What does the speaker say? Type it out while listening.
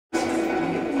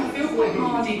quite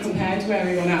hardy compared to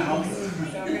everyone else,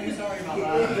 so I'm really sorry about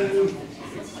that.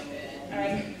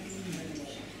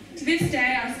 To this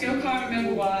day, I still can't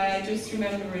remember why, I just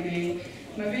remember running.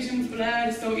 My vision was blurred,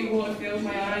 the salty water filled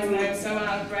my eyes, and I was so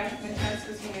out of breath, my chest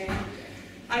was running.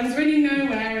 I was running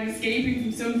nowhere and escaping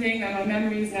from something that my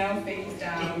memories now phased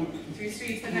down, through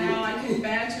streets that now I couldn't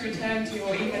bear to return to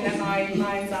or even let my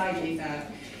mind's eye gaze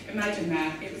at. Imagine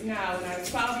that. It was now, when I was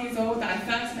 12 years old, that I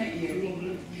first met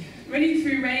you. Running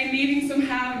through rain, leaving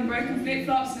somehow in broken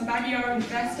flip-flops and a baggy orange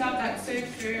desktop that soaked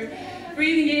through.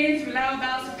 Breathing in through loud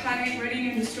bouts of panic,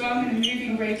 running into strong and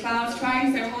moving grey clouds,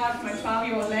 trying so hard for my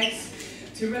 12-year-old legs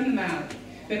to run them out,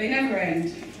 but they never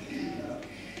end.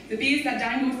 The beads that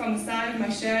dangled from the side of my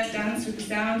shirt danced with the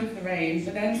sound of the rain,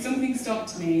 but then something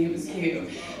stopped me. It was you.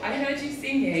 I heard you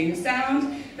singing, a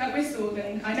sound that whistled,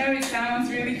 and I know it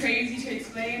sounds really crazy to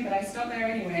explain, but I stopped there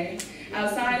anyway,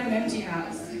 outside of an empty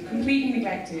house, completely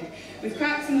neglected. With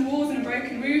cracks in the walls and a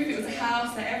broken roof, it was a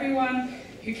house that everyone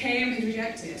who came had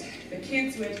rejected. The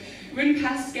kids would run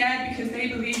past scared because they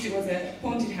believed it was a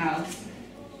haunted house.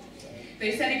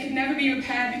 They said it could never be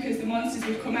repaired because the monsters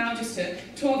would come out just to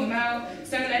taunt them out.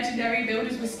 So legendary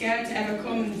builders were scared to ever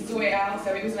come and sort it out,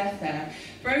 so it was left there,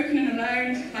 broken and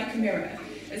alone like a mirror,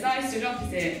 as I stood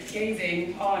opposite,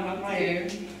 gazing on my own.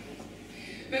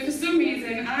 But for some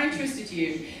reason, I trusted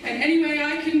you, and anyway,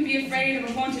 I couldn't be afraid of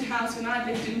a haunted house when I'd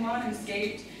lived in one and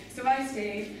escaped, so I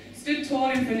stayed, stood tall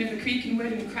in front of the creaking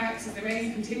wood and cracks as the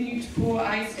rain continued to pour.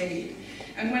 I stayed.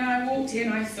 And when I walked in,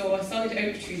 I saw a solid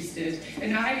oak tree stood,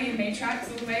 an ivy had made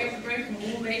tracks all the way up the broken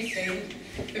wall. They stayed.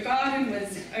 The garden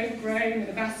was overgrown with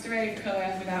a vast array of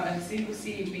colour without a single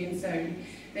seed being sown.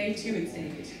 They too had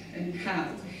stayed. And how?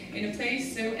 In a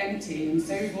place so empty and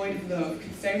so void of love,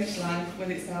 could so much life will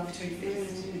itself to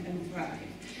exist and thrive?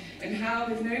 And how,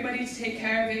 with nobody to take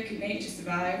care of it, could nature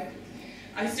survive?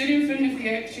 I stood in front of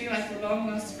the oak tree like a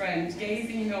long-lost friend,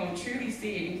 gazing in awe, truly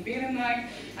seeing, feeling like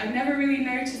I'd never really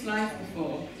noticed life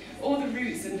before, all the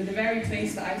roots under the very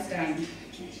place that I stand.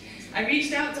 I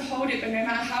reached out to hold it, but no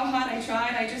matter how hard I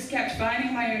tried, I just kept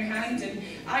finding my own hand, and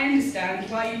I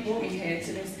understand why you brought me here,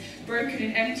 to this broken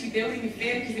and empty building of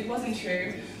fear, because it wasn't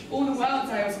true. All the worlds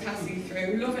I was passing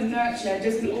through, love and nurture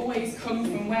doesn't always come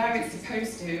from where it's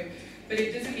supposed to. But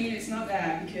it doesn't mean it's not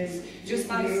there, because just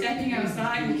by stepping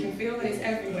outside we can feel that it's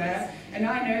everywhere, and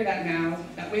I know that now,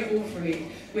 that we're all free,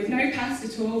 with no past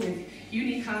at all, with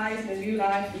unique highs and a new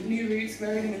life, with new roots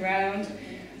growing in the ground.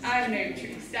 I'm an oak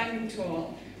tree, standing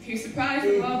tall, who surprised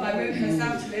the world by willing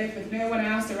herself to live with no one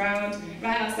else around,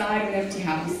 right outside of an empty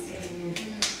house.